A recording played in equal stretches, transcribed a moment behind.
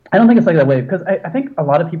I don't think it's like that way because I think a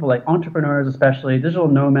lot of people, like entrepreneurs, especially digital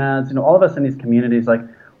nomads, all of us in these communities, like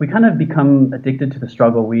we kind of become addicted to the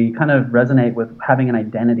struggle. We kind of resonate with having an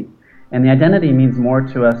identity, and the identity means more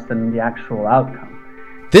to us than the actual outcome.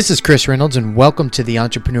 This is Chris Reynolds, and welcome to the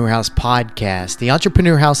Entrepreneur House podcast. The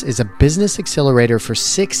Entrepreneur House is a business accelerator for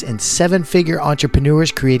 6- and 7-figure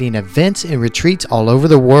entrepreneurs creating events and retreats all over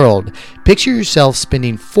the world. Picture yourself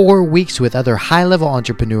spending 4 weeks with other high-level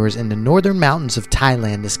entrepreneurs in the northern mountains of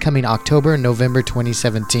Thailand this coming October and November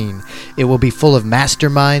 2017. It will be full of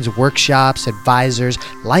masterminds, workshops, advisors,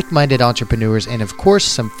 like-minded entrepreneurs, and of course,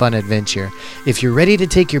 some fun adventure. If you're ready to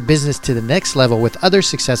take your business to the next level with other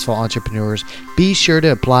successful entrepreneurs, be sure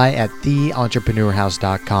to apply at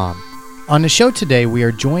theentrepreneurhouse.com. On the show today, we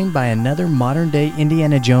are joined by another modern-day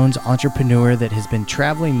Indiana Jones entrepreneur that has been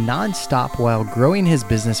traveling nonstop while growing his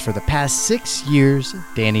business for the past 6 years,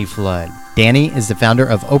 Danny Flood. Danny is the founder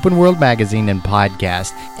of Open World Magazine and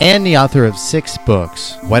podcast, and the author of 6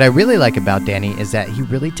 books. What I really like about Danny is that he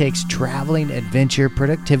really takes traveling, adventure,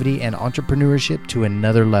 productivity, and entrepreneurship to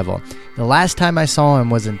another level. The last time I saw him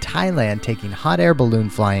was in Thailand taking hot air balloon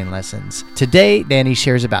flying lessons. Today, Danny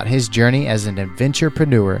shares about his journey as an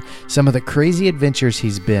adventurepreneur, some of the crazy adventures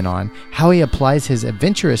he's been on, how he applies his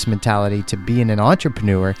adventurous mentality to being an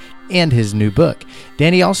entrepreneur, and his new book.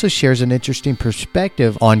 Danny also shares an interesting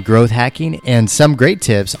perspective on growth hacking and some great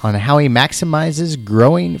tips on how he maximizes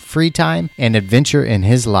growing, free time, and adventure in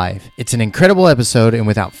his life. It's an incredible episode, and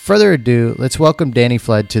without further ado, let's welcome Danny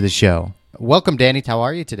Flood to the show. Welcome, Danny. How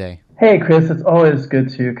are you today? Hey, Chris, it's always good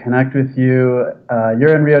to connect with you.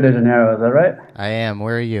 You're in Rio de Janeiro, is that right? I am.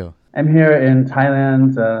 Where are you? I'm here in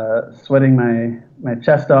Thailand, sweating my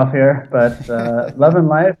chest off here, but loving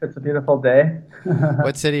life. It's a beautiful day.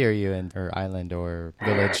 What city are you in, or island or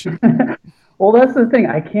village? Well, that's the thing.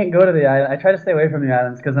 I can't go to the island. I try to stay away from the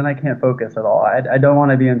islands because then I can't focus at all. I don't want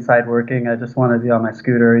to be inside working. I just want to be on my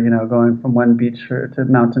scooter, going from one beach to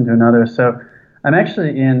mountain to another. So I'm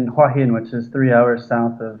actually in Hua Hin, which is 3 hours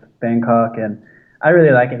south of Bangkok, and I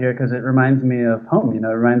really like it here because it reminds me of home. It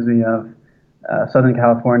reminds me of Southern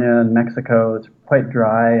California and Mexico. It's quite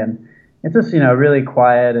dry, and it's just really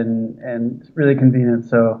quiet and really convenient.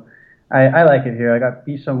 So I like it here. I got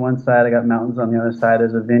beach on one side, I got mountains on the other side.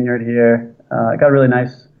 There's a vineyard here. I got a really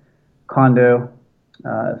nice condo.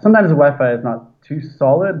 Sometimes the Wi-Fi is not too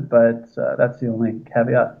solid, but that's the only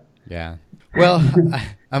caveat. Yeah. Well,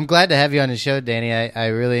 I'm glad to have you on the show, Danny. I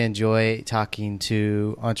really enjoy talking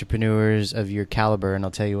to entrepreneurs of your caliber, and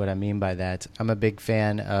I'll tell you what I mean by that. I'm a big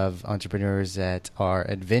fan of entrepreneurs that are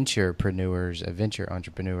adventure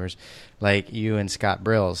entrepreneurs, like you and Scott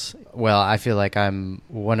Brills. Well, I feel like I'm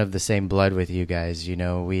one of the same blood with you guys.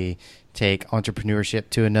 We take entrepreneurship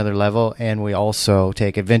to another level, and we also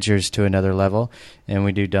take adventures to another level, and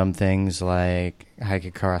we do dumb things like hike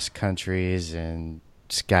across countries and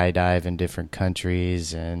skydive in different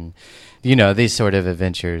countries and these sort of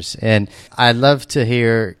adventures. And I'd love to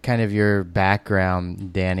hear kind of your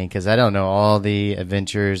background, Danny, because I don't know all the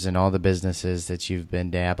adventures and all the businesses that you've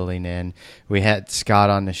been dabbling in. We had Scott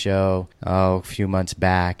on the show a few months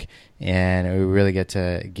back, and we really get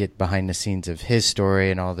to get behind the scenes of his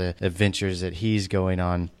story and all the adventures that he's going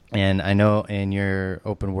on. And I know in your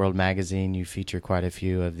Open World magazine, you feature quite a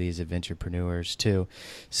few of these adventurepreneurs too.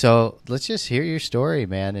 So let's just hear your story,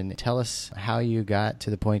 man, and tell us how you got to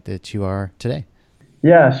the point that you are today.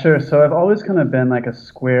 Yeah, sure. So I've always kind of been like a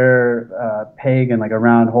square peg and like a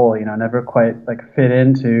round hole, never quite like fit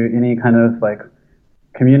into any kind of like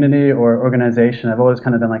community or organization. I've always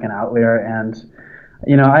kind of been like an outlier, and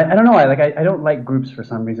I don't know why. I don't like groups for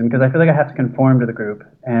some reason because I feel like I have to conform to the group,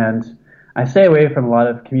 and I stay away from a lot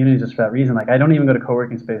of communities just for that reason. Like I don't even go to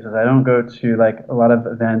co-working spaces. I don't go to like a lot of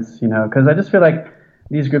events, because I just feel like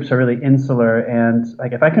these groups are really insular, and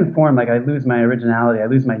like if I conform, like I lose my originality, I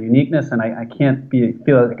lose my uniqueness, and I can't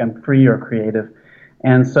feel like I'm free or creative.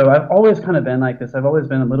 And so I've always kind of been like this. I've always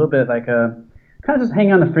been a little bit like a kind of just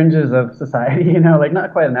hanging on the fringes of society, like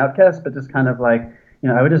not quite an outcast, but just kind of like,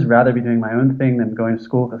 I would just rather be doing my own thing than going to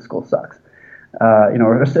school because school sucks,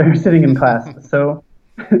 or sitting in class. So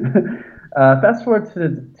fast forward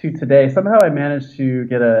to today, somehow I managed to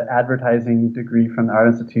get an advertising degree from the Art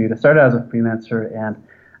Institute. I started as a freelancer, and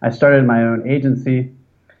I started my own agency,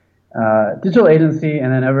 digital agency,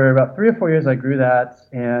 and then over about 3 or 4 years I grew that,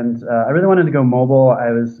 and I really wanted to go mobile. I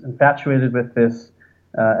was infatuated with this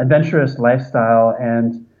adventurous lifestyle,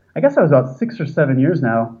 and I guess I was about 6 or 7 years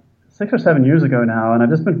ago now, and I've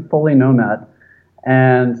just been fully nomad.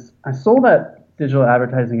 And I sold that digital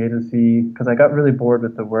advertising agency because I got really bored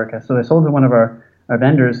with the work. So I sold to one of our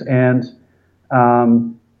vendors, and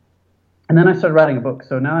And then I started writing a book.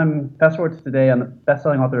 So now fast forward to today, I'm the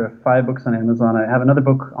best-selling author of 5 books on Amazon. I have another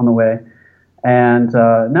book on the way. And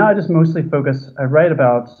now I just mostly I write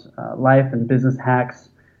about life and business hacks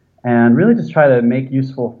and really just try to make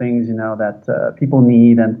useful things, that people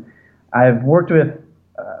need. And I've worked with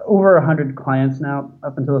over 100 clients now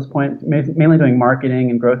up until this point, mainly doing marketing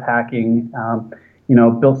and growth hacking.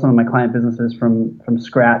 Built some of my client businesses from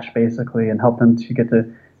scratch, basically, and helped them to get to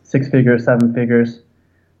 6 figures, 7 figures.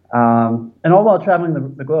 And all while traveling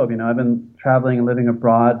the globe. I've been traveling and living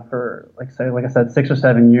abroad for, like I said, 6 or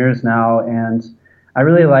 7 years now, and I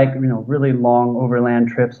really like, really long overland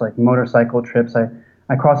trips, like motorcycle trips.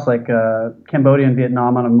 I crossed like Cambodia and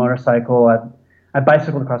Vietnam on a motorcycle. I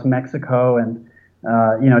bicycled across Mexico, and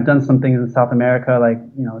done some things in South America, like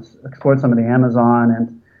explored some of the Amazon,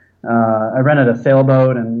 and I rented a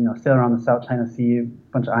sailboat and sailed around the South China Sea, a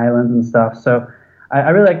bunch of islands and stuff. So I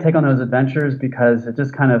really like to take on those adventures because it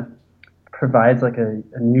just kind of provides like a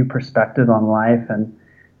new perspective on life and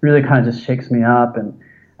really kind of just shakes me up, and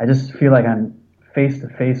I just feel like I'm face to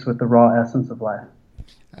face with the raw essence of life.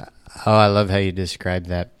 Oh, I love how you describe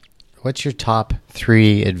that. What's your top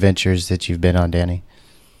 3 adventures that you've been on, Danny?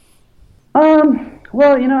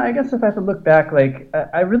 Well, I guess if I have to look back, like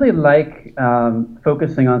I really like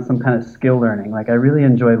focusing on some kind of skill learning. Like I really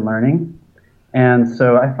enjoy learning. And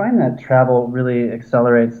so I find that travel really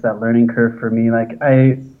accelerates that learning curve for me. Like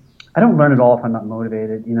I don't learn at all if I'm not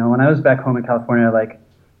motivated. When I was back home in California,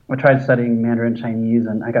 I tried studying Mandarin Chinese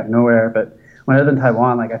and I got nowhere. But when I lived in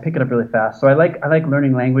Taiwan, I pick it up really fast. So I like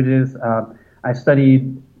learning languages. I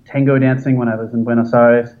studied tango dancing when I was in Buenos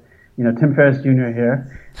Aires. Tim Ferriss Jr.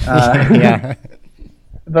 here. Yeah.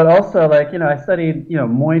 But also, I studied,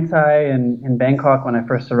 Muay Thai in Bangkok when I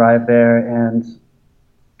first arrived there, and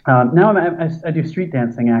now I do street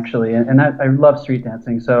dancing, actually, and I love street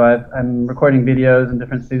dancing. So I'm recording videos in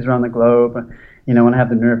different cities around the globe, when I have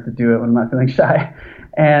the nerve to do it, when I'm not feeling shy.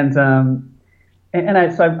 And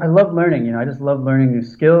I love learning. I just love learning new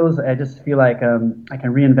skills. I just feel like I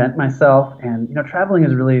can reinvent myself, and traveling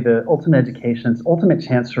is really the ultimate education. It's ultimate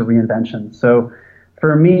chance for reinvention. So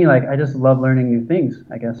for me, I just love learning new things,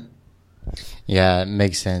 I guess. Yeah, it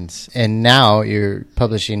makes sense. And now you're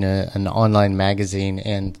publishing an online magazine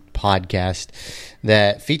and podcast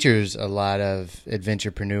that features a lot of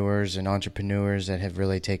adventurepreneurs and entrepreneurs that have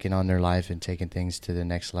really taken on their life and taken things to the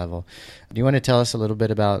next level. Do you want to tell us a little bit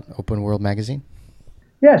about Open World Magazine?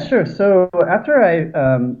 Yeah, sure. So after I,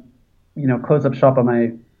 closed up shop on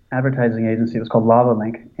my advertising agency, it was called Lava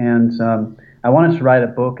Link, and I wanted to write a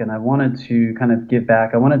book, and I wanted to kind of give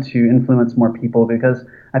back. I wanted to influence more people because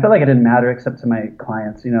I felt like it didn't matter except to my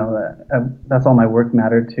clients. That's all my work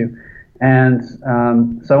mattered to. And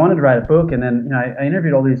so I wanted to write a book, and then I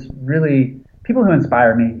interviewed all these really people who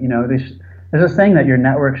inspire me. There's a saying that your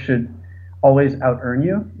network should always out earn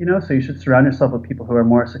you. So you should surround yourself with people who are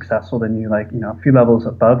more successful than you, a few levels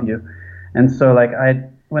above you. And so I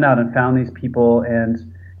went out and found these people and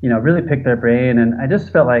really picked their brain, and I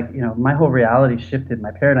just felt like my whole reality shifted,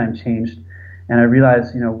 my paradigm changed, and I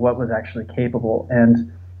realized what was actually capable.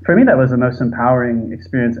 And for me, that was the most empowering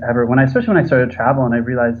experience ever. Especially when I started travel, and I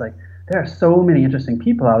realized there are so many interesting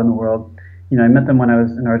people out in the world. I met them when I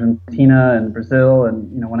was in Argentina and Brazil,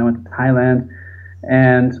 and when I went to Thailand,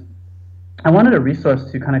 and I wanted a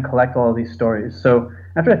resource to kind of collect all of these stories. So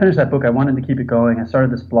after I finished that book, I wanted to keep it going. I started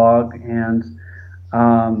this blog, and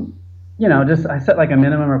I set a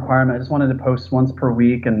minimum requirement. I just wanted to post once per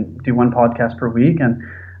week and do one podcast per week, and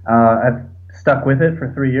I've stuck with it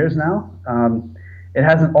for 3 years now. It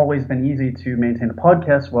hasn't always been easy to maintain a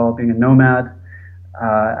podcast while being a nomad.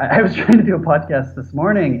 I was trying to do a podcast this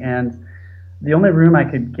morning, and the only room I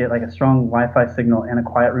could get a strong Wi-Fi signal and a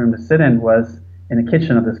quiet room to sit in was in the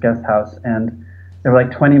kitchen of this guest house, and there were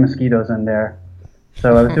 20 mosquitoes in there.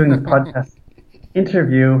 So I was doing this podcast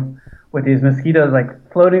interview with these mosquitoes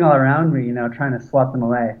floating all around me, trying to swat them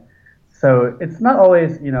away. So it's not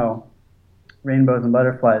always, rainbows and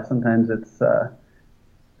butterflies. Sometimes it's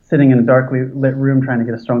sitting in a darkly lit room trying to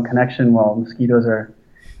get a strong connection while mosquitoes are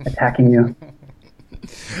attacking you.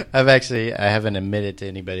 I haven't admitted to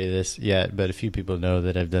anybody this yet, but a few people know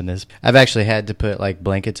that I've done this. I've actually had to put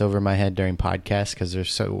blankets over my head during podcasts because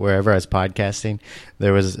wherever I was podcasting,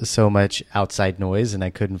 there was so much outside noise and I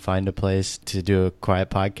couldn't find a place to do a quiet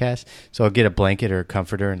podcast. So I'll get a blanket or a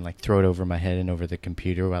comforter and throw it over my head and over the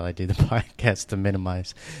computer while I do the podcast to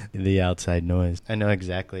minimize the outside noise. I know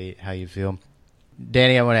exactly how you feel.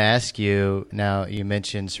 Danny, I want to ask you, now you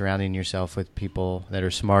mentioned surrounding yourself with people that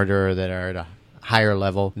are smarter or that are at a higher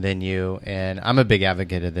level than you. And I'm a big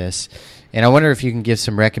advocate of this. And I wonder if you can give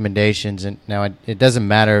some recommendations. And now it doesn't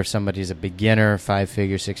matter if somebody's a beginner,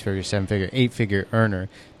 5-figure, 6-figure, 7-figure, 8-figure earner.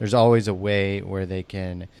 There's always a way where they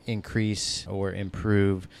can increase or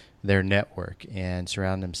improve their network and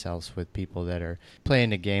surround themselves with people that are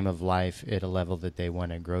playing the game of life at a level that they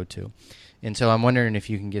want to grow to. And so I'm wondering if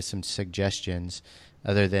you can give some suggestions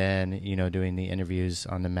other than, doing the interviews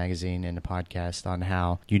on the magazine and the podcast on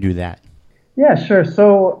how you do that. Yeah, sure.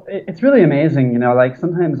 So it's really amazing, like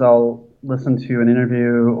sometimes I'll listen to an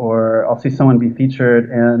interview or I'll see someone be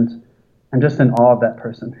featured and I'm just in awe of that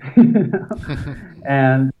person.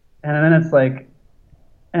 and then it's like,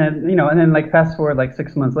 and then like fast forward like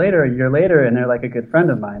 6 months later, a year later, and they're like a good friend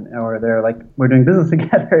of mine, or they're like, we're doing business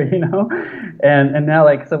together, and now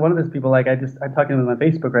like, so one of those people, like I'm talking to him on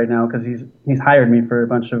Facebook right now because he's hired me for a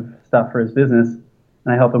bunch of stuff for his business,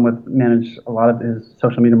 and I help him with manage a lot of his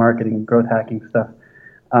social media marketing, growth hacking stuff.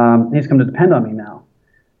 He's come to depend on me now.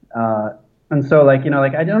 And so like,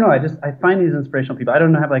 I don't know, I find these inspirational people. I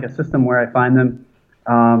don't have like a system where I find them.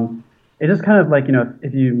 It just kind of like,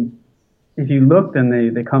 if you look,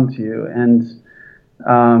 then they come to you. And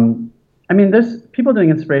there's people doing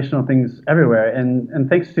inspirational things everywhere. And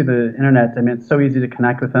thanks to the internet, it's so easy to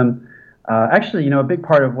connect with them. Actually, a big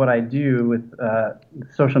part of what I do with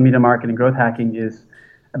social media marketing, growth hacking is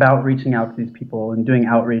about reaching out to these people and doing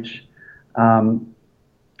outreach.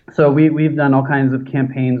 So we've done all kinds of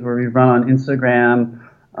campaigns where we've run on Instagram,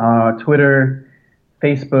 Twitter,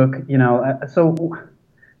 Facebook. So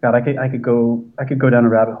God, I could go down a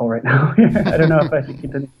rabbit hole right now. I don't know if I should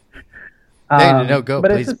keep it. No, go.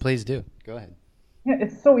 Please do. Go ahead. Yeah,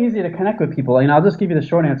 it's so easy to connect with people. I'll just give you the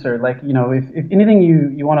short answer. Like, if anything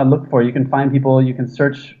you want to look for, you can find people. You can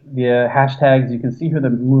search via hashtags. You can see who the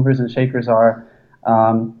movers and shakers are.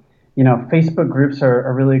 Facebook groups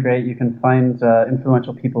are really great. You can find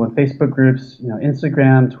influential people in Facebook groups,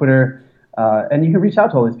 Instagram, Twitter, and you can reach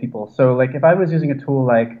out to all these people. So like if I was using a tool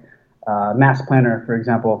like Mass Planner, for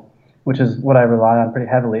example, which is what I rely on pretty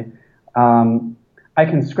heavily, I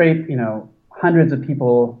can scrape, hundreds of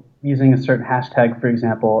people using a certain hashtag, for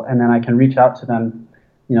example, and then I can reach out to them,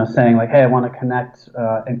 saying like, hey, I want to connect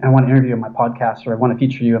and I want to interview on my podcast, or I want to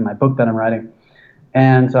feature you in my book that I'm writing.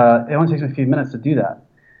 And it only takes me a few minutes to do that.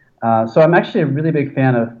 So I'm actually a really big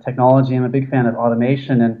fan of technology. I'm a big fan of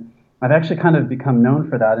automation, and I've actually kind of become known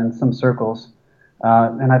for that in some circles.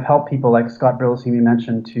 And I've helped people like Scott Brills, whom you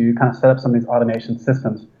mentioned, to kind of set up some of these automation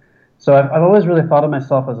systems. So I've always really thought of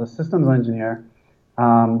myself as a systems engineer.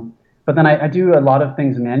 But then I do a lot of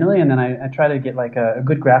things manually, and then I try to get like a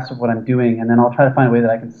good grasp of what I'm doing, and then I'll try to find a way that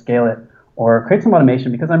I can scale it or create some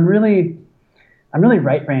automation, because I'm really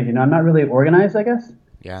right-brained. I'm not really organized, I guess.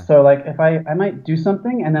 Yeah. So like if I might do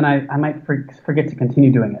something and then I might forget to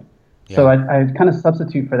continue doing it. Yeah. So I kind of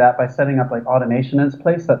substitute for that by setting up like automation in its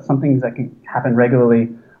place. That's something that can happen regularly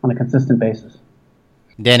on a consistent basis.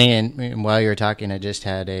 Danny, and while you were talking, I just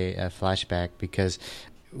had a flashback, because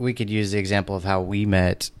we could use the example of how we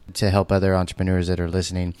met to help other entrepreneurs that are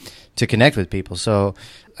listening to connect with people. So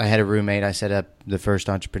I had a roommate. I set up the first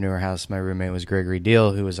entrepreneur house. My roommate was Gregory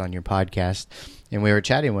Deal, who was on your podcast. And we were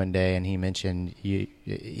chatting one day, and he mentioned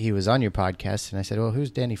he was on your podcast. And I said, well,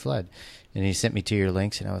 who's Danny Flood? And he sent me to your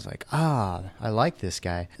links, and I was like, I like this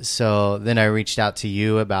guy. So then I reached out to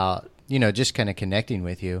you about, just kind of connecting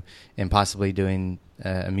with you and possibly doing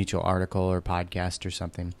a mutual article or podcast or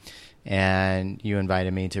something. And you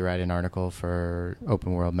invited me to write an article for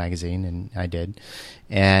Open World magazine, and I did.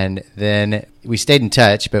 And then we stayed in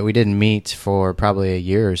touch, but we didn't meet for probably a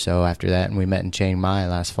year or so after that, and we met in Chiang Mai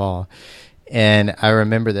last fall. And I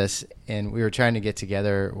remember this, and we were trying to get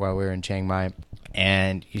together while we were in Chiang Mai,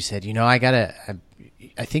 and you said,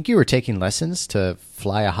 I think you were taking lessons to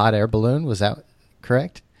fly a hot air balloon. Was that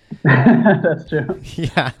correct? That's true.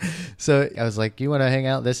 Yeah. So I was like, you want to hang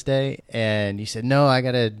out this day? And you said, no, I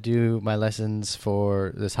got to do my lessons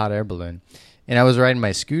for this hot air balloon. And I was riding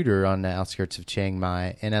my scooter on the outskirts of Chiang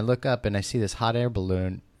Mai, and I look up and I see this hot air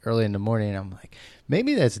balloon early in the morning. And I'm like,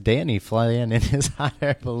 maybe that's Danny flying in his hot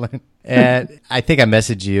air balloon. And I think I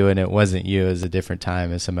messaged you, and it wasn't you. It was a different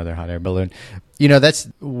time as some other hot air balloon. That's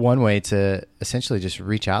one way to essentially just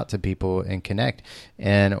reach out to people and connect.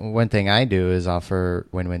 And one thing I do is offer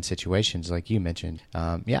win-win situations, like you mentioned.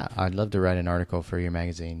 Yeah, I'd love to write an article for your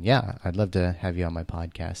magazine. Yeah, I'd love to have you on my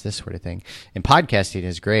podcast, this sort of thing. And podcasting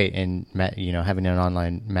is great. And, having an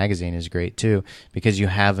online magazine is great too, because you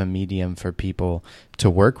have a medium for people to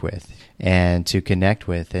work with and to connect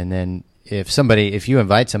with. And then if you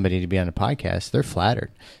invite somebody to be on a podcast, they're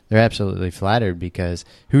flattered. They're absolutely flattered, because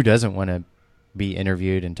who doesn't want to be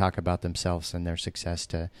interviewed and talk about themselves and their success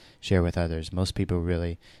to share with others. Most people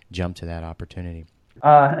really jump to that opportunity.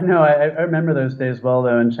 No, I remember those days well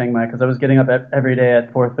though in Chiang Mai because I was getting up every day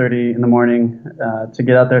at 4:30 in the morning to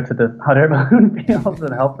get out there to the hot air balloon fields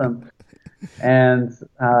and help them. And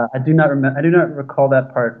I do not recall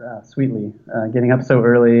that part sweetly, getting up so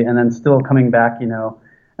early and then still coming back, and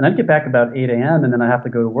I'd get back about 8 a.m. and then I'd have to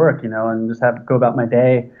go to work, and just have to go about my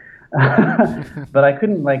day. But I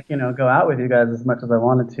couldn't go out with you guys as much as I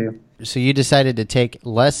wanted to. So you decided to take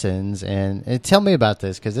lessons, and tell me about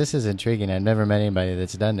this because this is intriguing. I've never met anybody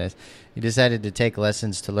that's done this. You decided to take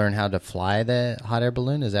lessons to learn how to fly the hot air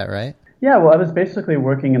balloon. Is that right? Yeah, well, I was basically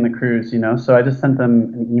working in the cruise, so I just sent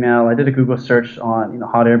them an email. I did a Google search on,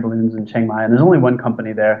 hot air balloons in Chiang Mai, and there's only one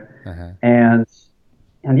company there. Uh-huh.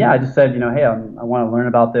 And yeah, I just said, hey, I want to learn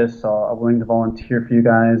about this. I'm willing to volunteer for you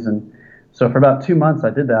guys. And so for about 2 months,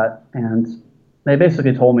 I did that. And they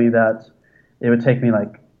basically told me that it would take me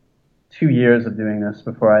like 2 years of doing this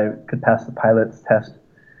before I could pass the pilot's test.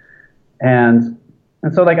 And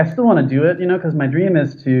so I still want to do it, because my dream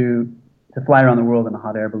is to fly around the world in a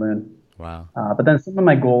hot air balloon. Wow. But then some of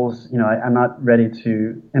my goals, I'm not ready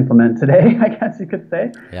to implement today, I guess you could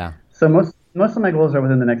say. Yeah. So most of my goals are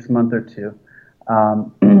within the next month or two.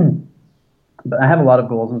 But I have a lot of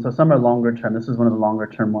goals, and so some are longer term. This is one of the longer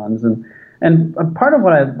term ones. And part of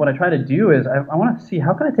what I try to do is I want to see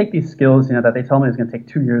how can I take these skills, that they tell me is going to take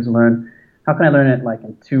 2 years to learn. How can I learn it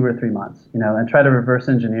in 2 or 3 months, and try to reverse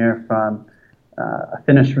engineer from a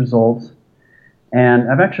finished result.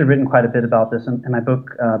 And I've actually written quite a bit about this in my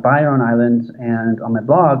book, Buy Your Own Island, and on my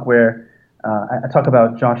blog where I talk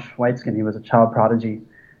about Josh Waitzkin. He was a child prodigy.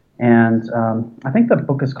 And I think the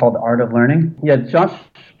book is called The Art of Learning. Yeah, Josh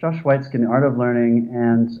Waitzkin, The Art of Learning,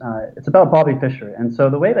 and it's about Bobby Fischer. And so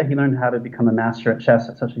the way that he learned how to become a master at chess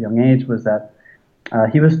at such a young age was that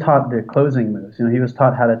he was taught the closing moves. He was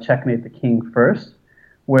taught how to checkmate the king first,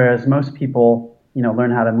 whereas most people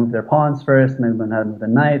learn how to move their pawns first, and they learn how to move the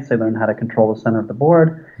knights, they learn how to control the center of the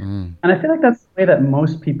board. And I feel like that's the way that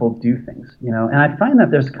most people do things, and I find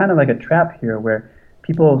that there's kind of like a trap here where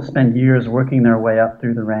people spend years working their way up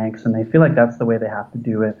through the ranks, and they feel like that's the way they have to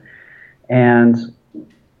do it. And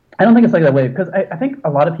I don't think it's like that way, because I think a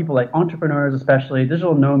lot of people, like entrepreneurs especially,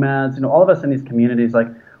 digital nomads, all of us in these communities,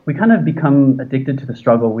 we kind of become addicted to the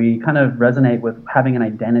struggle. We kind of resonate with having an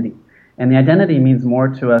identity. And the identity means more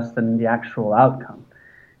to us than the actual outcome,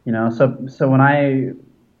 So when I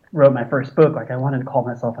wrote my first book, I wanted to call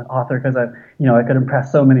myself an author because I could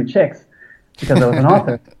impress so many chicks because I was an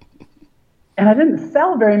author. And I didn't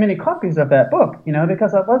sell very many copies of that book,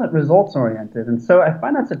 because I wasn't results oriented. And so I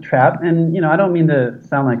find that's a trap. And I don't mean to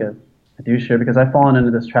sound like a douche here because I've fallen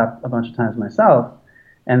into this trap a bunch of times myself.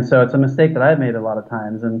 And so it's a mistake that I've made a lot of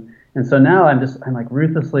times. And so now I'm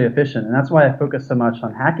ruthlessly efficient. And that's why I focus so much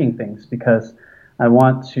on hacking things, because I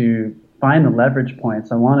want to find the leverage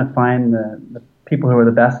points. I want to find the people who are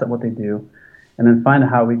the best at what they do, and then find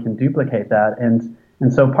how we can duplicate that. And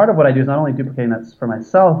so part of what I do is not only duplicating that for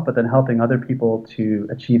myself, but then helping other people to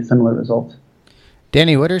achieve similar results.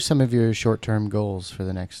 Danny, what are some of your short-term goals for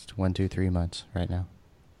the next 1, 2, 3 months right now?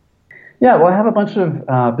 Yeah, well, I have a bunch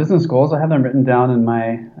of business goals. I have them written down in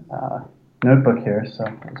my notebook here, so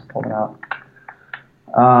I'll just pull it out.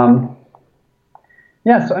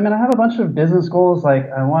 Yeah, so I have a bunch of business goals. I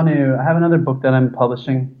have another book that I'm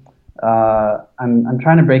publishing. I'm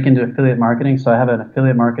trying to break into affiliate marketing, so I have an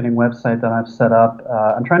affiliate marketing website that I've set up.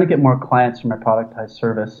 I'm trying to get more clients for my productized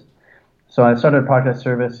service. So I started a productized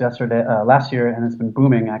service last year, and it's been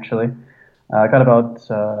booming actually. I got about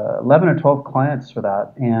 11 or 12 clients for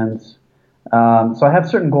that, and so I have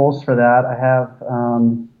certain goals for that. I have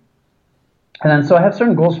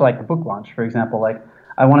certain goals for the book launch, for example.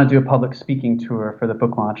 I want to do a public speaking tour for the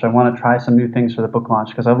book launch. I want to try some new things for the book launch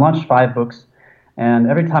because I've launched 5 books, and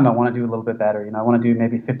every time I want to do a little bit better. I want to do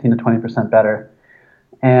maybe 15 to 20% better.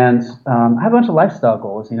 And I have a bunch of lifestyle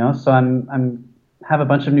goals. So I'm have a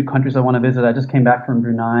bunch of new countries I want to visit. I just came back from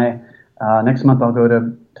Brunei. Next month I'll go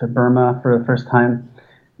to Burma for the first time.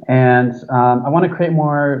 And I want to create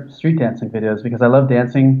more street dancing videos because I love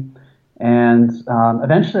dancing. And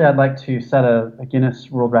eventually I'd like to set a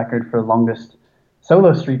Guinness World Record for the longest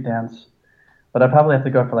solo street dance. But I probably have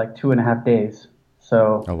to go for 2.5 days.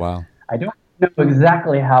 So oh, wow. I don't know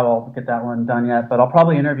exactly how I'll get that one done yet, but I'll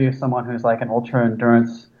probably interview someone who's an ultra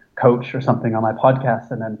endurance coach or something on my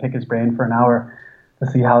podcast and then pick his brain for an hour to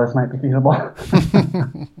see how this might be feasible.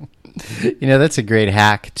 That's a great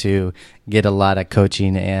hack to get a lot of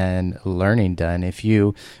coaching and learning done. If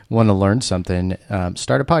you want to learn something,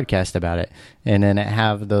 start a podcast about it and then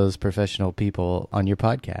have those professional people on your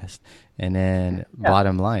podcast. And then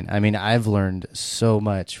bottom line, I mean, I've learned so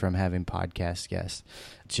much from having podcast guests,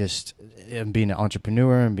 just being an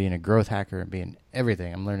entrepreneur and being a growth hacker and being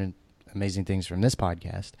everything. I'm learning amazing things from this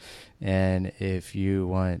podcast. And if you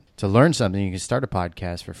want to learn something, you can start a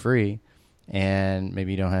podcast for free. And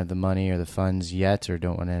maybe you don't have the money or the funds yet, or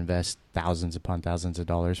don't want to invest thousands upon thousands of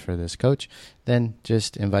dollars for this coach, then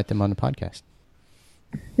just invite them on the podcast.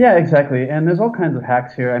 Yeah, exactly. And there's all kinds of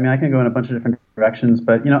hacks here. I mean, I can go in a bunch of different directions,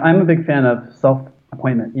 but, I'm a big fan of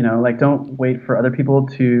self-appointment. Like, don't wait for other people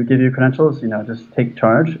to give you credentials, just take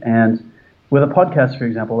charge. And with a podcast, for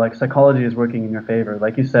example, like, psychology is working in your favor.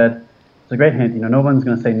 Like you said, it's a great hint. No one's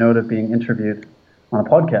going to say no to being interviewed on a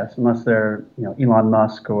podcast unless they're, Elon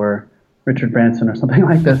Musk or Richard Branson or something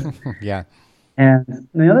like this. Yeah. And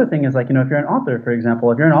the other thing is, like, if you're an author, for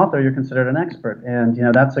example, if you're an author, you're considered an expert. And,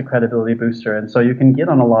 that's a credibility booster. And so you can get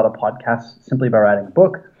on a lot of podcasts simply by writing a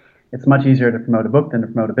book. It's much easier to promote a book than to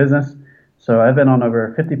promote a business. So I've been on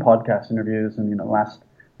over 50 podcast interviews in, the last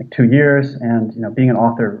 2 years. And, being an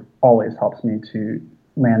author always helps me to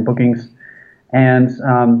land bookings. And,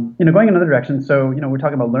 going another direction. So, we're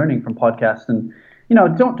talking about learning from podcasts, and,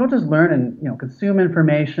 don't just learn and, consume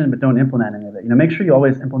information, but don't implement any of it. Make sure you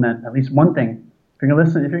always implement at least one thing. If you're going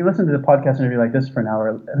to listen to the podcast interview like this for an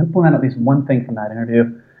hour, implement at least one thing from that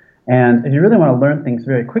interview. And if you really want to learn things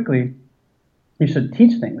very quickly, you should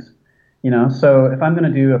teach things. So if I'm going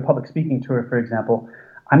to do a public speaking tour, for example,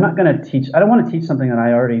 I don't want to teach something that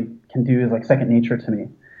I already can do as like second nature to me.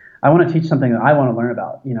 I want to teach something that I want to learn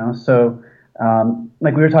about, So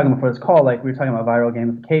like we were talking before this call, like we were talking about viral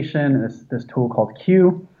gamification, this tool called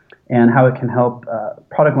Q, and how it can help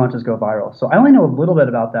product launches go viral. So I only know a little bit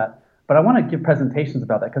about that, but I want to give presentations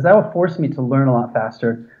about that because that will force me to learn a lot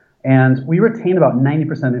faster. And we retain about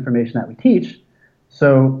 90% of the information that we teach.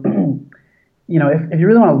 So, if you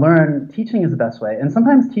really want to learn, teaching is the best way. And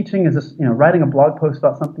sometimes teaching is just, writing a blog post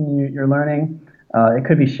about something you're learning. It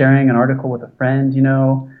could be sharing an article with a friend,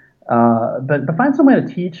 but find some way to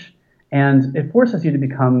teach. And it forces you to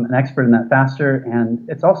become an expert in that faster. And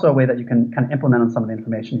it's also a way that you can kind of implement on some of the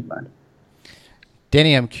information you've learned.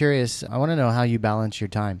 Danny, I'm curious. I want to know how you balance your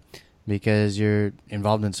time because you're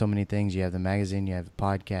involved in so many things. You have the magazine, you have a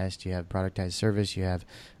podcast, you have productized service, you have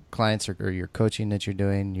clients or your coaching that you're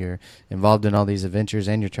doing. You're involved in all these adventures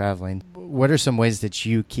and you're traveling. What are some ways that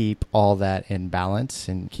you keep all that in balance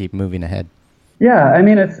and keep moving ahead? Yeah, I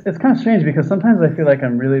mean, it's kind of strange because sometimes I feel like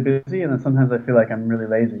I'm really busy and then sometimes I feel like I'm really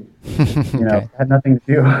lazy. Okay. I had nothing to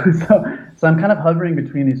do. So I'm kind of hovering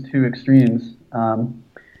between these two extremes. And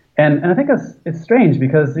I think it's strange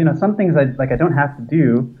because, some things I don't have to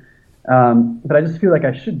do, but I just feel like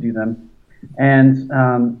I should do them. And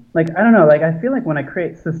I don't know, I feel like when I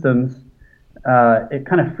create systems, it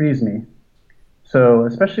kind of frees me. So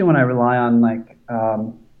especially when I rely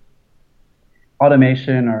on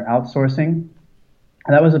automation or outsourcing.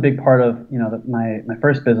 And that was a big part of, my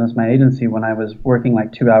first business, my agency, when I was working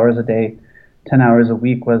 2 hours a day, 10 hours a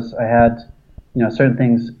week, was I had, certain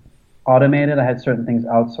things automated. I had certain things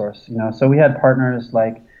outsourced, So we had partners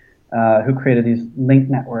who created these link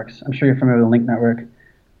networks. I'm sure you're familiar with the link network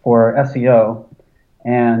for SEO.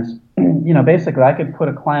 And, basically I could put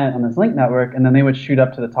a client on this link network and then they would shoot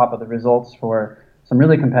up to the top of the results for some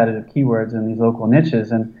really competitive keywords in these local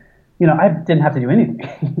niches. And, I didn't have to do anything,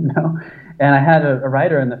 And I had a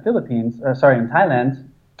writer in the in Thailand,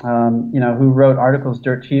 who wrote articles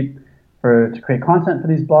dirt cheap to create content for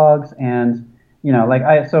these blogs. And,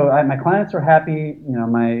 my clients were happy,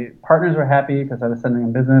 my partners were happy because I was sending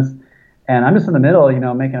them business. And I'm just in the middle,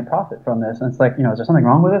 making a profit from this. And it's like, is there something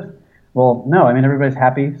wrong with it? Well, no, I mean, everybody's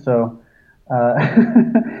happy. So, so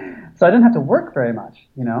I didn't have to work very much,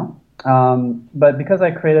 but because I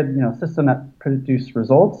created, a system that produced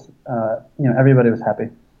results, everybody was happy.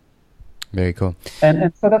 Very cool.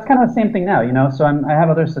 And so that's kind of the same thing now, So I have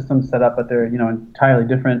other systems set up, but they're, entirely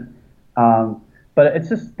different. But it's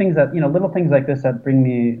just things that, little things like this that bring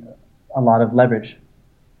me a lot of leverage.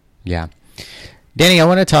 Yeah. Danny, I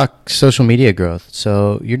want to talk social media growth.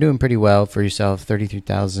 So you're doing pretty well for yourself,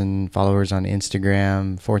 33,000 followers on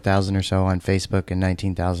Instagram, 4,000 or so on Facebook, and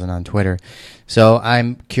 19,000 on Twitter. So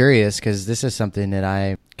I'm curious because this is something that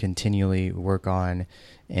I continually work on,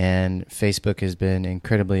 and Facebook has been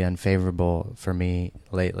incredibly unfavorable for me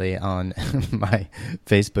lately on my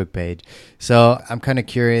Facebook page. So I'm kind of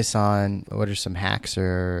curious on what are some hacks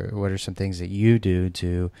or what are some things that you do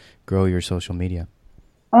to grow your social media?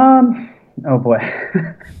 Oh boy.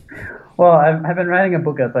 Well, I've been writing a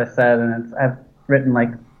book, as I said, and I've written like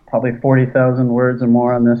probably 40,000 words or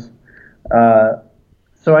more on this. Uh,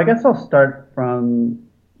 so I guess I'll start from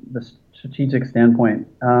the strategic standpoint.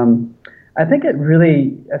 I think you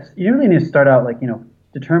really need to start out like,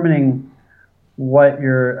 determining what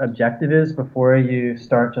your objective is before you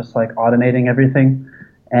start just like automating everything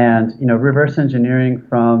and, reverse engineering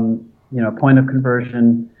from, point of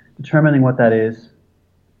conversion, determining what that is.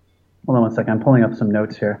 Hold on one second. I'm pulling up some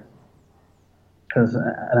notes here because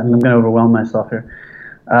I'm going to overwhelm myself here.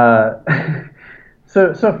 Uh,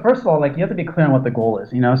 so first of all, like you have to be clear on what the goal is.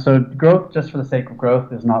 So growth just for the sake of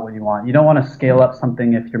growth is not what you want. You don't want to scale up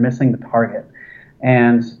something if you're missing the target.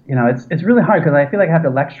 And it's really hard because I feel like I have to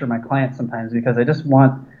lecture my clients sometimes because they just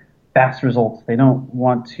want fast results. They don't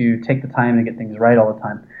want to take the time to get things right all the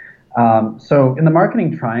time. So in the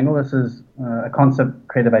marketing triangle, this is a concept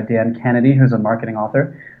created by Dan Kennedy, who's a marketing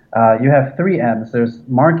author. You have three M's. There's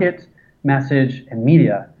market, message, and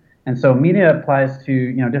media. And so media applies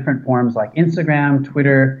to different forms like Instagram,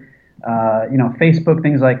 Twitter, Facebook,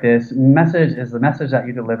 things like this. Message is the message that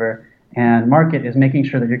you deliver, and market is making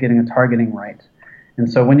sure that you're getting the targeting right. And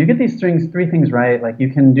so when you get these three things right, like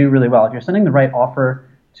you can do really well. If you're sending the right offer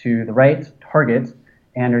to the right target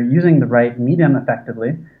and are using the right medium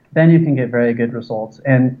effectively, then you can get very good results.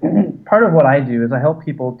 And part of what I do is I help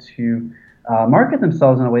people to market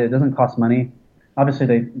themselves in a way that doesn't cost money.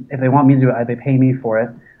 Obviously, if they want me to do it, they pay me for it.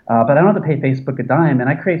 But I don't have to pay Facebook a dime, and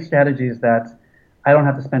I create strategies that I don't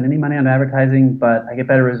have to spend any money on advertising, but I get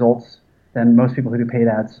better results than most people who do paid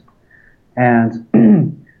ads. And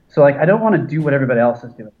so like I don't want to do what everybody else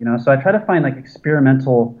is doing, So I try to find like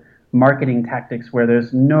experimental marketing tactics where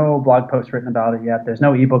there's no blog post written about it yet. There's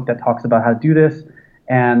no ebook that talks about how to do this,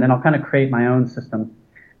 and then I'll kind of create my own system.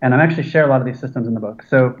 And I actually share a lot of these systems in the book.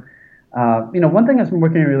 So one thing that's been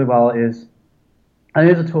working really well is I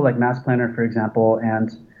use a tool like Mass Planner, for example, and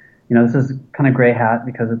this is kind of gray hat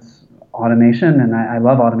because it's automation, and I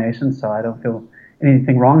love automation, so I don't feel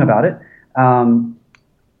anything wrong about it.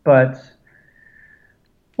 But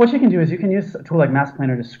what you can do is you can use a tool like Mass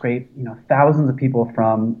Planner to scrape, thousands of people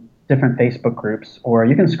from different Facebook groups, or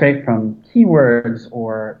you can scrape from keywords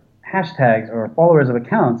or hashtags or followers of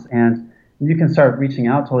accounts, and you can start reaching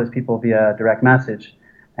out to all these people via direct message.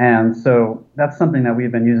 And so that's something that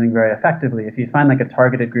we've been using very effectively. If you find like a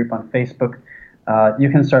targeted group on Facebook, you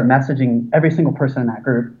can start messaging every single person in that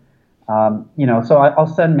group. So I'll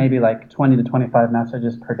send maybe like 20 to 25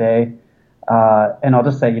 messages per day. And I'll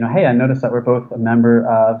just say, hey, I noticed that we're both a member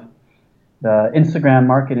of the Instagram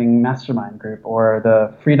marketing mastermind group or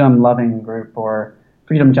the freedom loving group or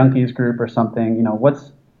freedom junkies group or something. What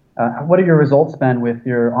have your results been with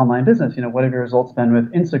your online business? What have your results been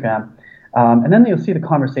with Instagram? And then you'll see the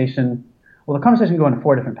conversation. Well, the conversation go in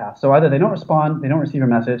 4 different paths. So either they don't respond, they don't receive your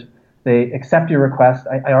message, they accept your request.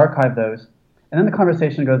 I archive those. And then the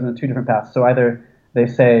conversation goes into 2 different paths. So either they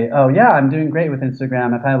say, oh, yeah, I'm doing great with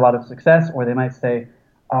Instagram. I've had a lot of success. Or they might say,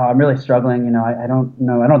 oh, I'm really struggling. I don't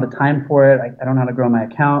know. I don't have the time for it. I don't know how to grow my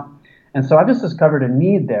account. And so I've just discovered a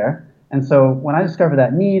need there. And so when I discover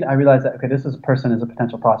that need, I realize that, okay, this person is a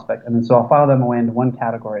potential prospect. And then so I'll file them away into one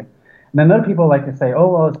category. And then other people like to say, oh,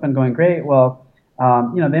 well, it's been going great. Well,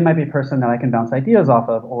 they might be a person that I can bounce ideas off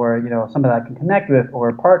of, or, somebody that I can connect with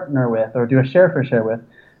or partner with or do a share for share with.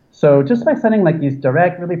 So just by sending like these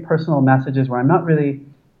direct, really personal messages where I'm not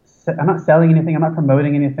selling anything, I'm not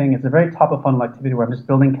promoting anything, it's a very top of funnel activity where I'm just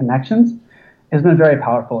building connections, has been very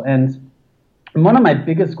powerful. And one of my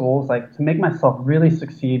biggest goals, like to make myself really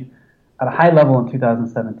succeed at a high level in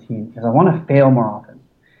 2017, is I want to fail more often.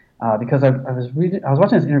 Because I was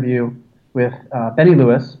watching this interview with Benny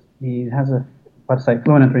Lewis. He has a website,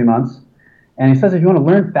 Fluent in 3 Months, and he says if you want to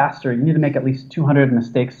learn faster, you need to make at least 200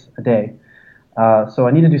 mistakes a day. So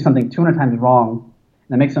I need to do something 200 times wrong,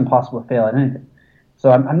 and it makes it impossible to fail at anything.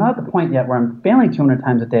 So I'm not at the point yet where I'm failing 200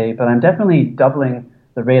 times a day, but I'm definitely doubling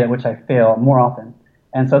the rate at which I fail more often.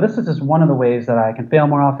 And so this is just one of the ways that I can fail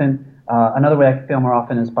more often. Another way I can fail more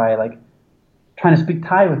often is by like trying to speak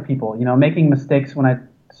Thai with people, making mistakes when I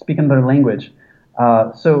speak in their language.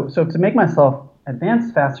 So to make myself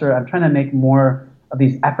advance faster, I'm trying to make more of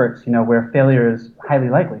these efforts, where failure is highly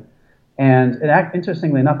likely. And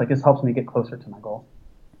interestingly enough, like this helps me get closer to my goal.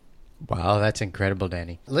 Wow, that's incredible,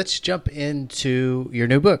 Danny. Let's jump into your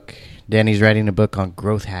new book. Danny's writing a book on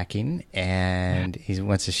growth hacking, and he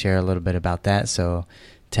wants to share a little bit about that. So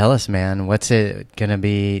tell us, man, what's it going to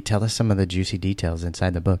be? Tell us some of the juicy details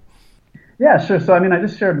inside the book. Yeah, sure. So, I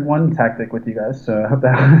just shared one tactic with you guys, so I hope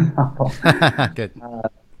that was helpful. Good.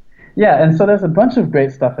 Yeah, and so there's a bunch of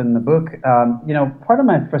great stuff in the book. Part of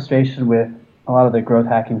my frustration with a lot of the growth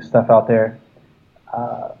hacking stuff out there,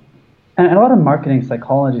 and a lot of marketing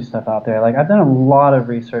psychology stuff out there. Like I've done a lot of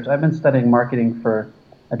research. I've been studying marketing for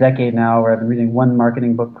a decade now, where I've been reading one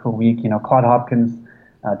marketing book per week. Claude Hopkins,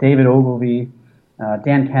 David Ogilvy,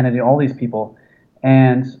 Dan Kennedy, all these people.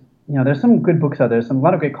 And there's some good books out there, a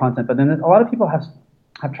lot of great content, but then a lot of people have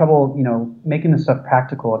trouble, making this stuff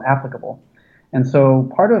practical and applicable. And so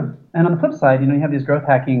and on the flip side, you have these growth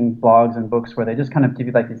hacking blogs and books where they just kind of give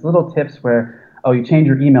you like these little tips where, oh, you change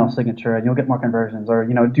your email signature and you'll get more conversions, or,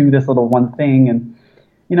 do this little one thing. And,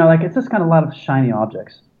 like it's just kind of a lot of shiny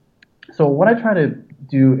objects. So what I try to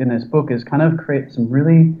do in this book is kind of create some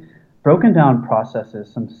really broken down processes,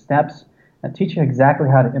 some steps that teach you exactly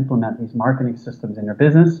how to implement these marketing systems in your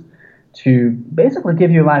business to basically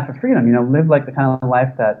give you a life of freedom, live like the kind of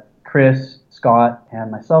life that Chris, Scott, and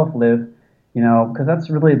myself live, because that's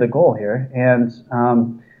really the goal here. And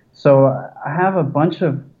so I have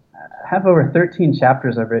over 13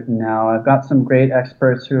 chapters I've written now. I've got some great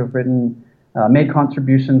experts who have made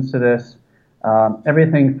contributions to this,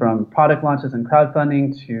 everything from product launches and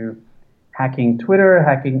crowdfunding to hacking Twitter,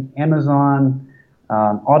 hacking Amazon,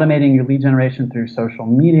 automating your lead generation through social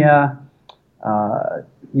media,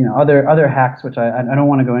 other hacks which I don't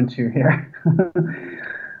want to go into here,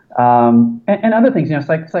 and other things,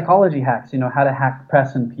 psychology hacks, how to hack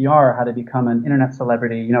press and PR, how to become an internet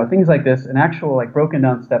celebrity, things like this, and actual like broken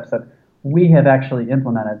down steps that we have actually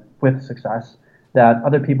implemented with success that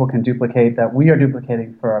other people can duplicate, that we are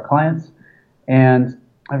duplicating for our clients. And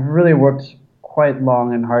I've really worked quite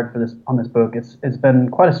long and hard on this book. It's been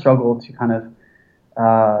quite a struggle to kind of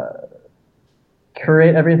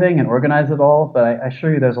curate everything and organize it all, but I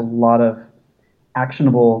assure you there's a lot of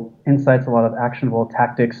actionable insights, a lot of actionable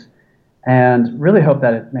tactics, and really hope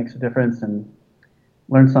that it makes a difference and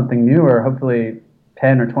learn something new, or hopefully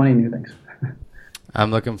 10 or 20 new things.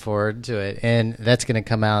 I'm looking forward to it. And that's going to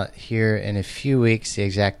come out here in a few weeks. The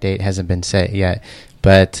exact date hasn't been set yet,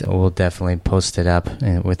 but we'll definitely post it up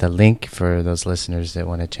with a link for those listeners that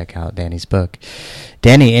want to check out Danny's book.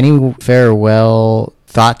 Danny, any farewell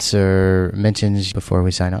thoughts or mentions before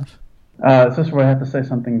we sign off? Is this where I have to say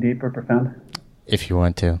something deep or profound? If you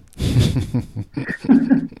want to.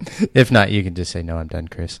 If not, you can just say, no, I'm done,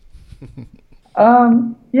 Chris.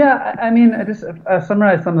 Yeah, I mean, I just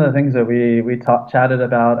summarize some of the things that we chatted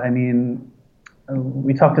about. I mean,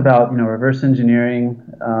 we talked about, reverse engineering,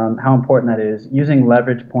 how important that is, using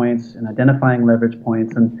leverage points and identifying leverage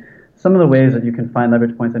points, and some of the ways that you can find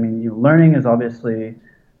leverage points. I mean, learning is obviously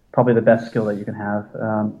probably the best skill that you can have.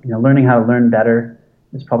 Learning how to learn better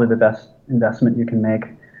is probably the best investment you can make.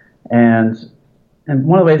 And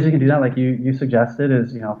one of the ways you can do that, like you suggested,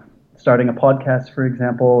 is, starting a podcast, for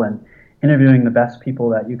example, and interviewing the best people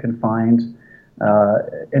that you can find,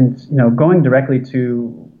 and going directly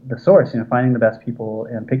to the source, finding the best people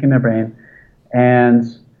and picking their brain, and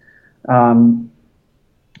then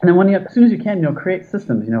as soon as you can, create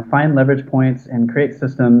systems, find leverage points and create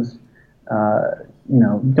systems.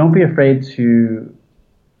 Don't be afraid to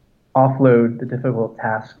offload the difficult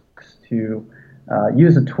tasks, to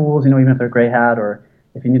use the tools, even if they're gray hat, or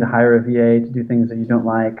if you need to hire a VA to do things that you don't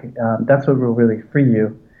like. That's what will really free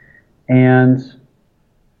you. And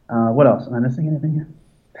what else? Am I missing anything here?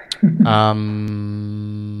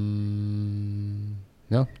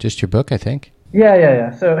 No, just your book, I think.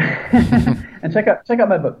 Yeah. So, and check out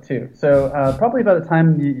my book too. So probably by the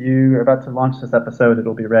time you are about to launch this episode,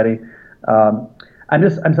 it'll be ready.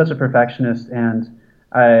 I'm such a perfectionist, and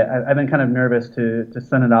I've been kind of nervous to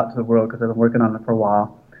send it out to the world because I've been working on it for a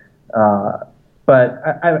while. But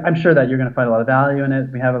I'm sure that you're going to find a lot of value in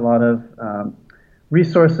it. We have a lot of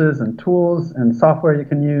resources and tools and software you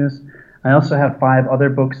can use. I also have 5 other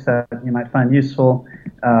books that you might find useful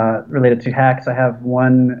related to hacks. I have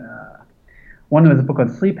one was a book on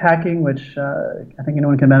sleep hacking, which I think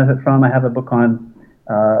anyone can benefit from. I have a book on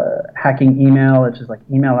hacking email, which is like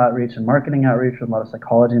email outreach and marketing outreach with a lot of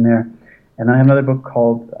psychology in there. And then I have another book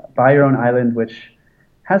called Buy Your Own Island, which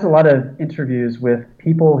has a lot of interviews with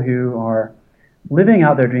people who are living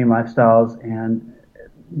out their dream lifestyles, and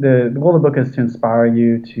the goal of the book is to inspire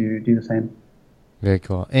you to do the same. Very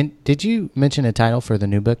cool. And did you mention a title for the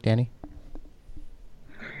new book, Danny?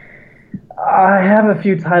 I have a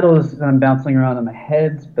few titles that I'm bouncing around in my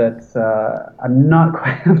head, but I'm not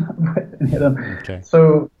quite in love with any of them. Okay.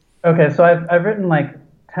 So I've written like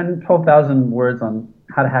 12,000 words on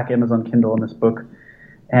how to hack Amazon Kindle in this book,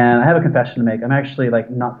 and I have a confession to make. I'm actually like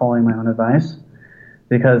not following my own advice,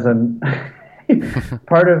 because I'm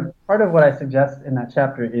part of what I suggest in that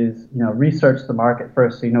chapter is, research the market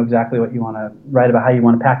first, so you know exactly what you want to write about, how you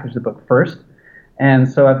want to package the book first. And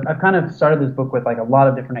so I've kind of started this book with like a lot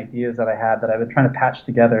of different ideas that I had that I've been trying to patch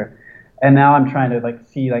together. And now I'm trying to like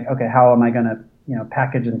see like, okay, how am I going to,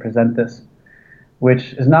 package and present this,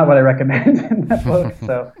 which is not what I recommend in that book.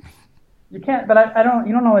 So you can't, but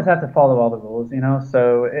you don't always have to follow all the rules,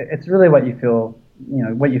 so it's really what you feel,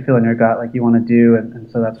 what you feel in your gut, like you want to do. And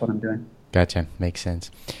so that's what I'm doing. Gotcha. Makes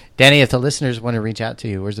sense. Danny, if the listeners want to reach out to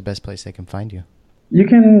you, where's the best place they can find you? You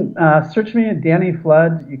can search me at Danny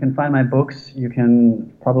Flood. You can find my books. You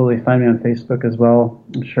can probably find me on Facebook as well.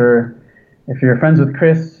 I'm sure if you're friends with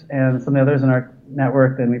Chris and some of the others in our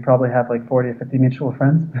network, then we probably have like 40 or 50 mutual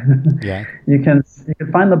friends. Yeah. You can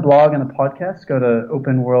find the blog and the podcast. Go to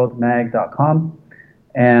openworldmag.com.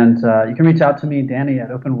 And you can reach out to me, Danny, at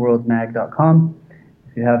openworldmag.com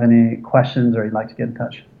if you have any questions or you'd like to get in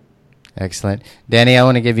touch. Excellent. Danny, I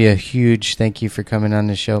want to give you a huge thank you for coming on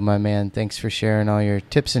the show, my man. Thanks for sharing all your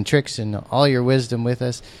tips and tricks and all your wisdom with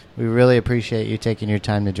us. We really appreciate you taking your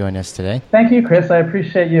time to join us today. Thank you, Chris. I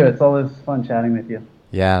appreciate you. It's always fun chatting with you.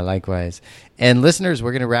 Yeah, likewise. And listeners,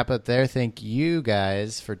 we're going to wrap up there. Thank you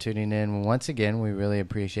guys for tuning in once again. We really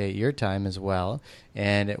appreciate your time as well.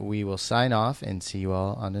 And we will sign off and see you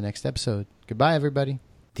all on the next episode. Goodbye, everybody.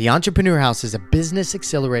 The Entrepreneur House is a business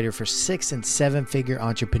accelerator for 6- and 7-figure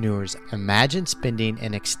entrepreneurs. Imagine spending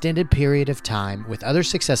an extended period of time with other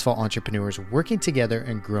successful entrepreneurs working together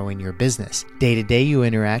and growing your business. Day to day, you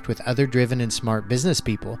interact with other driven and smart business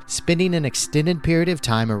people. Spending an extended period of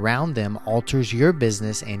time around them alters your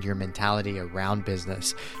business and your mentality around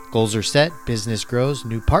business. Goals are set, business grows,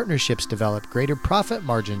 new partnerships develop, greater profit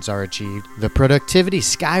margins are achieved, the productivity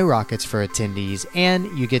skyrockets for attendees, and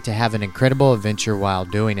you get to have an incredible adventure while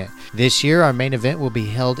doing it. This year, our main event will be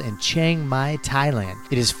held in Chiang Mai, Thailand.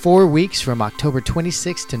 It is 4 weeks from October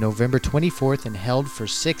 26th to November 24th and held for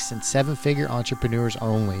 6- and 7-figure entrepreneurs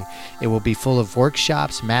only. It will be full of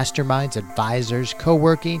workshops, masterminds, advisors,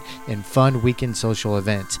 co-working, and fun weekend social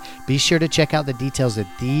events. Be sure to check out the details at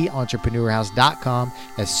theentrepreneurhouse.com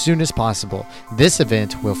as soon as possible. This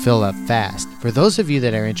event will fill up fast. For those of you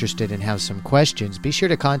that are interested and have some questions, be sure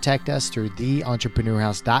to contact us through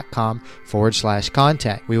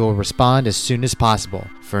theentrepreneurhouse.com/contact. We will respond as soon as possible.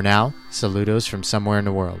 For now, saludos from somewhere in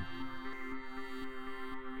the world.